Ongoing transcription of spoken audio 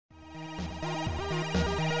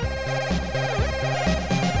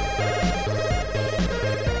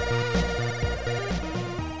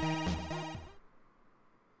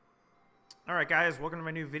Alright guys, welcome to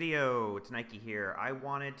my new video. It's Nike here. I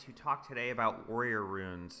wanted to talk today about warrior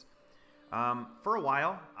runes. For a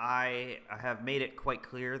while, I have made it quite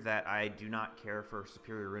clear that I do not care for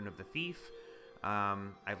Superior Rune of the Thief.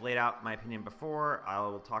 I've laid out my opinion before. I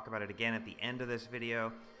will talk about it again at the end of this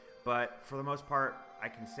video. But for the most part, I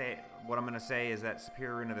can say, what I'm going to say is that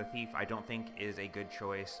Superior Rune of the Thief I don't think is a good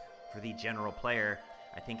choice for the general player.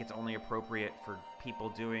 I think it's only appropriate for people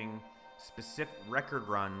doing specific record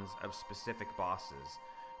runs of specific bosses.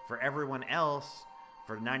 For everyone else,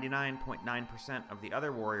 for 99.9% of the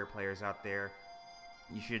other warrior players out there,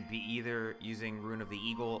 you should be either using Rune of the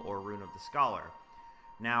Eagle or Rune of the Scholar.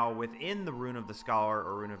 Now, within the Rune of the Scholar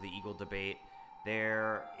or Rune of the Eagle debate,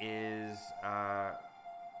 there is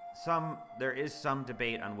some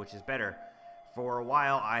debate on which is better. For a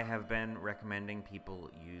while, I have been recommending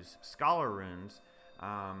people use Scholar runes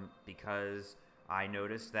because I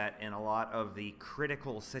noticed that in a lot of the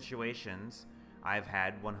critical situations, I've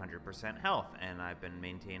had 100% health, and I've been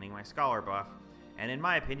maintaining my Scholar buff, and in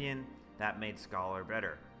my opinion, that made Scholar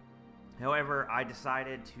better. However, I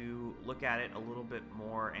decided to look at it a little bit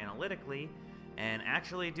more analytically and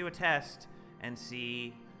actually do a test and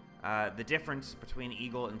see the difference between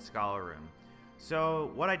Eagle and Scholar rune.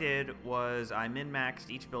 So what I did was I min-maxed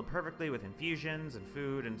each build perfectly with infusions and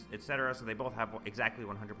food and etc. So they both have exactly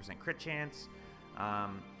 100% crit chance.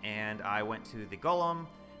 And I went to the Golem,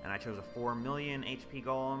 and I chose a 4 million HP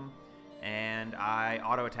Golem, and I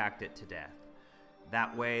auto-attacked it to death.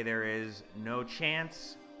 That way there is no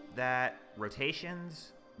chance that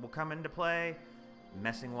rotations will come into play,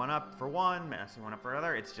 messing one up for one, messing one up for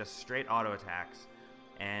another. It's just straight auto-attacks.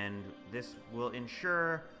 And this will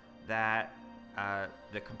ensure that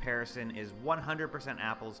the comparison is 100%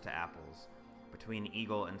 apples to apples between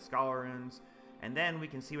Eagle and Scholar runes. And then we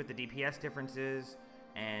can see what the DPS difference is,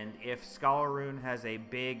 and if Scholar rune has a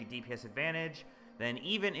big DPS advantage, then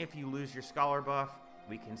even if you lose your Scholar buff,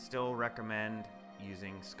 we can still recommend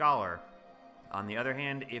using Scholar. On the other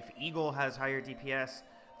hand, if Eagle has higher DPS,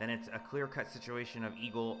 then it's a clear-cut situation of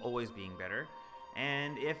Eagle always being better.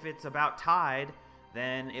 And if it's about tied,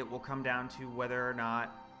 then it will come down to whether or not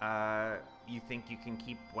you think you can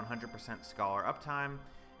keep 100% Scholar uptime,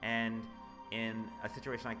 and in a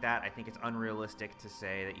situation like that, I think it's unrealistic to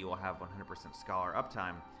say that you will have 100% Scholar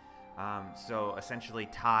uptime. So essentially,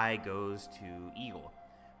 tie goes to Eagle.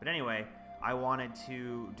 But anyway, I wanted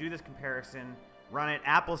to do this comparison, run it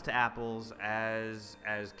apples to apples, as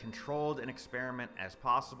controlled an experiment as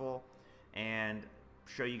possible, and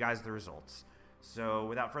show you guys the results. So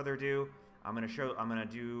without further ado, I'm gonna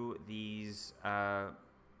do these the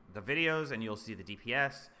videos, and you'll see the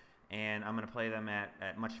DPS. And I'm going to play them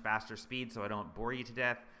at much faster speed so I don't bore you to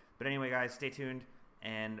death. But anyway, guys, stay tuned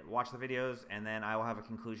and watch the videos, and then I will have a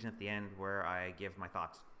conclusion at the end where I give my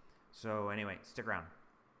thoughts. So anyway, stick around.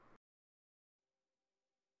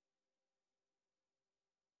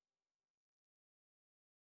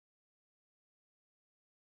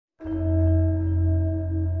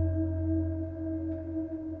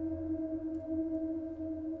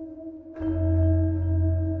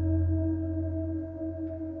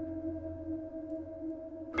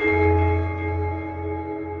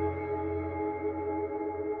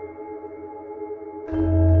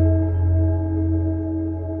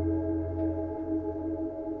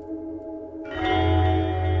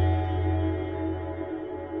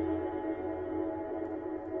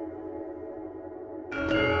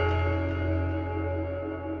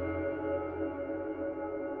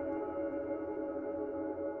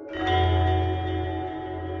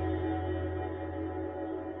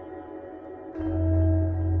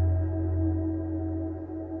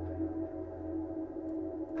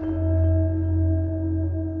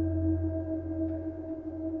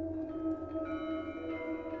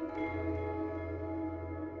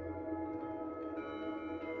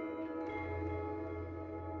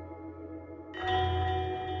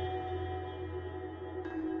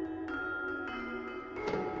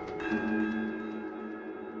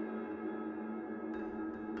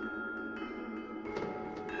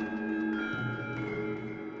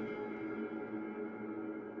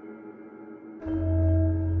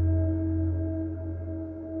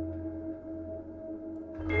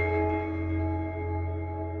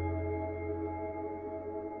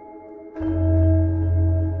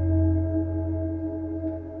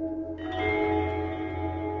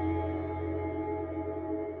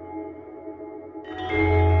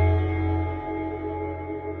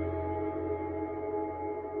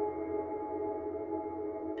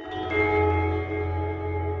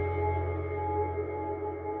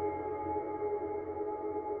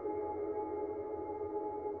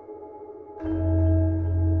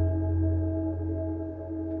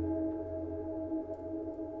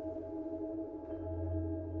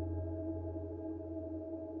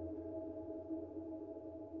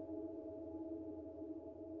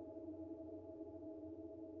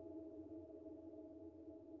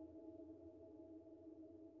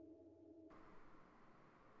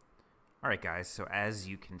 Alright guys, so as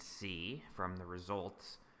you can see from the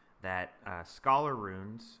results, that Scholar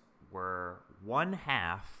Runes were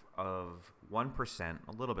 1/2 of 1%,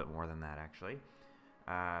 a little bit more than that actually,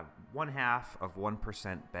 1/2 of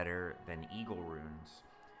 1% better than Eagle Runes.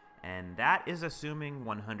 And that is assuming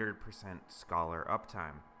 100% Scholar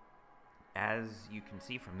uptime. As you can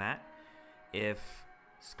see from that, if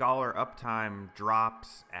Scholar uptime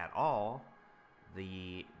drops at all,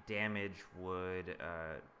 the damage would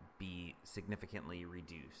be significantly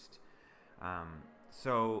reduced.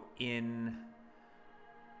 So in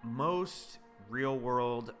most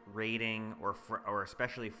real-world raiding or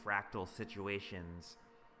especially fractal situations,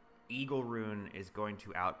 Eagle Rune is going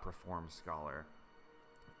to outperform Scholar.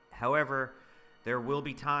 However, there will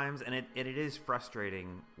be times, and it is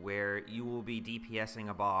frustrating, where you will be DPSing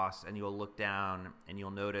a boss and you'll look down and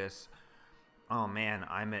you'll notice, oh man,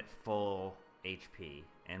 I'm at full HP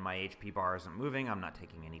and my HP bar isn't moving, I'm not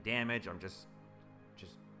taking any damage, I'm just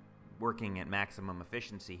working at maximum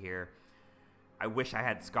efficiency here. I wish I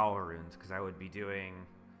had Scholar Runes because I would be doing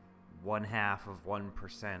 1/2 of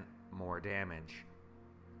 1% more damage.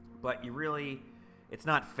 But it's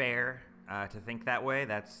not fair to think that way.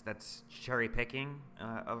 That's cherry picking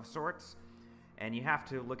of sorts. And you have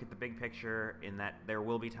to look at the big picture in that there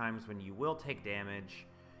will be times when you will take damage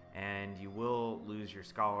and you will lose your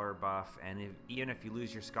Scholar buff. And even if you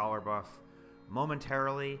lose your Scholar buff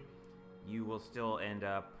momentarily, you will still end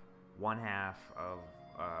up 1/2 of,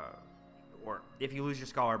 or if you lose your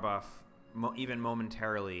Scholar buff, even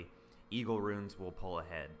momentarily, Eagle Runes will pull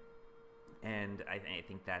ahead. And I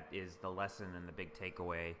think that is the lesson and the big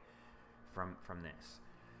takeaway from this.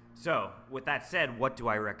 So, with that said, what do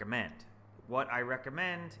I recommend? What I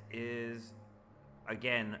recommend is,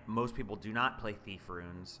 again, most people do not play Thief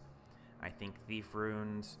Runes. I think Thief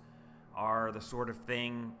Runes are the sort of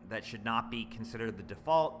thing that should not be considered the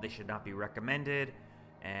default. They should not be recommended.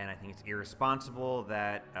 And I think it's irresponsible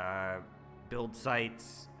that build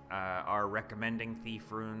sites are recommending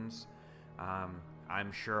Thief Runes.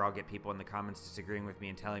 I'm sure I'll get people in the comments disagreeing with me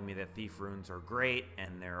and telling me that Thief Runes are great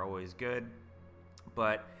and they're always good.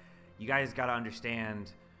 But you guys got to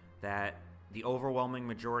understand that the overwhelming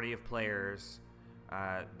majority of players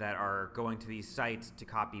that are going to these sites to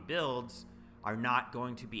copy builds are not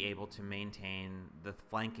going to be able to maintain the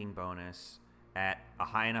flanking bonus at a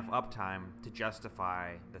high enough uptime to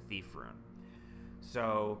justify the Thief Rune.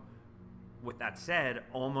 So, with that said,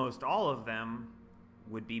 almost all of them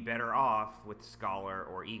would be better off with Scholar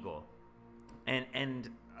or Eagle.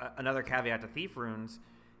 And another caveat to Thief Runes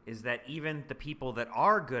is that even the people that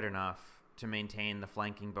are good enough to maintain the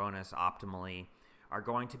flanking bonus optimally are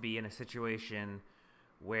going to be in a situation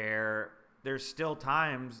where there's still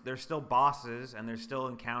times, there's still bosses, and there's still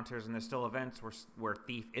encounters, and there's still events where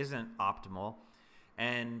Thief isn't optimal,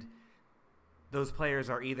 and those players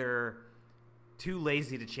are either too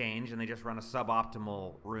lazy to change and they just run a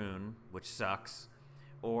suboptimal rune, which sucks,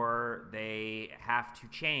 or they have to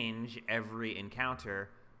change every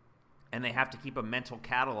encounter, and they have to keep a mental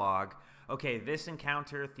catalog. Okay, this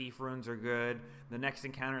encounter, Thief Runes are good, the next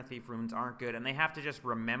encounter, Thief Runes aren't good, and they have to just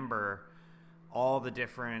remember all the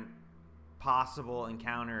different possible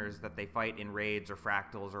encounters that they fight in raids or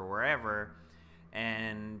fractals or wherever,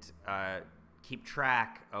 and keep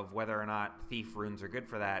track of whether or not Thief Runes are good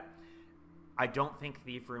for that. I don't think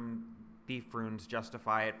Thief Runes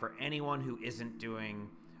justify it for anyone who isn't doing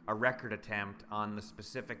a record attempt on the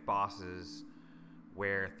specific bosses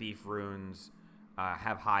where Thief Runes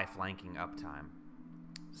have high flanking uptime.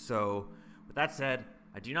 So, with that said,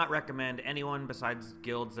 I do not recommend anyone besides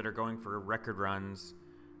guilds that are going for record runs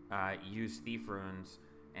use Thief Runes,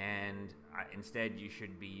 and instead you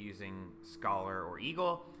should be using Scholar or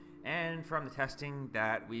Eagle. And from the testing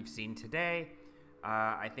that we've seen today,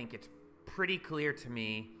 I think it's pretty clear to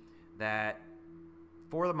me that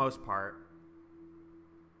for the most part,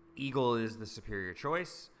 Eagle is the superior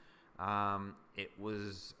choice.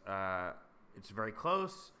 It's very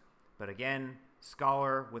close, but again,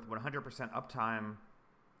 Scholar with 100% uptime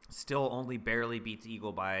still only barely beats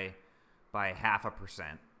Eagle by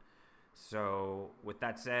 0.5%. So with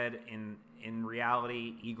that said, in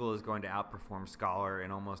reality, Eagle is going to outperform Scholar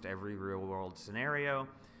in almost every real world scenario.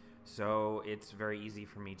 So it's very easy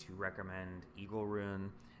for me to recommend Eagle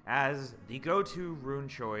Rune as the go-to rune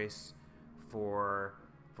choice for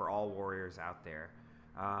all warriors out there.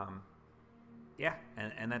 Yeah,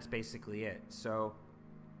 and that's basically it. So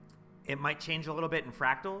it might change a little bit in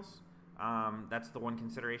fractals. That's the one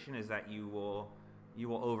consideration, is that you will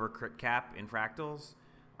over crit cap in fractals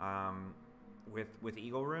with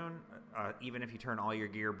Eagle Rune, even if you turn all your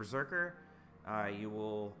gear Berserker. I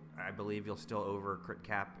believe you'll still over crit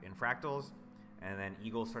cap in fractals, and then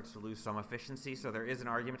Eagle starts to lose some efficiency, so there is an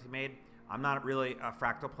argument to be made. I'm not really a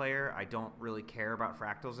fractal player. I don't really care about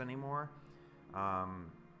fractals anymore,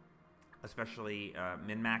 especially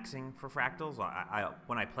min-maxing for fractals.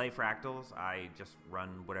 When I play fractals, I just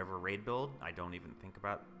run whatever raid build. I don't even think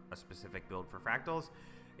about a specific build for fractals.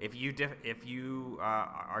 If you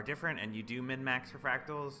are different and you do min-max for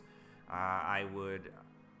fractals, I would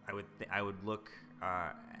look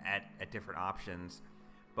at different options.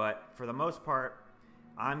 But for the most part,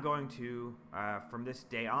 I'm going to, from this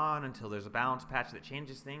day on until there's a balance patch that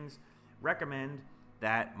changes things, recommend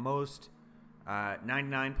that most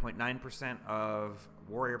 99.9% of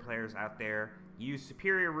warrior players out there use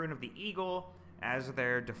Superior Rune of the Eagle as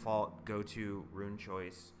their default go-to rune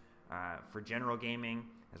choice for general gaming,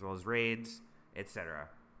 as well as raids, etc.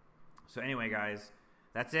 So anyway, guys,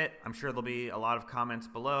 that's it. I'm sure there'll be a lot of comments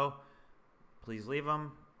below. Please leave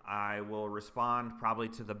them. I will respond probably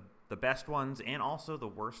to the best ones and also the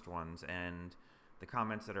worst ones, and the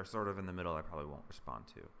comments that are sort of in the middle I probably won't respond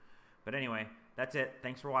to. But anyway, that's it.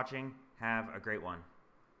 Thanks for watching. Have a great one.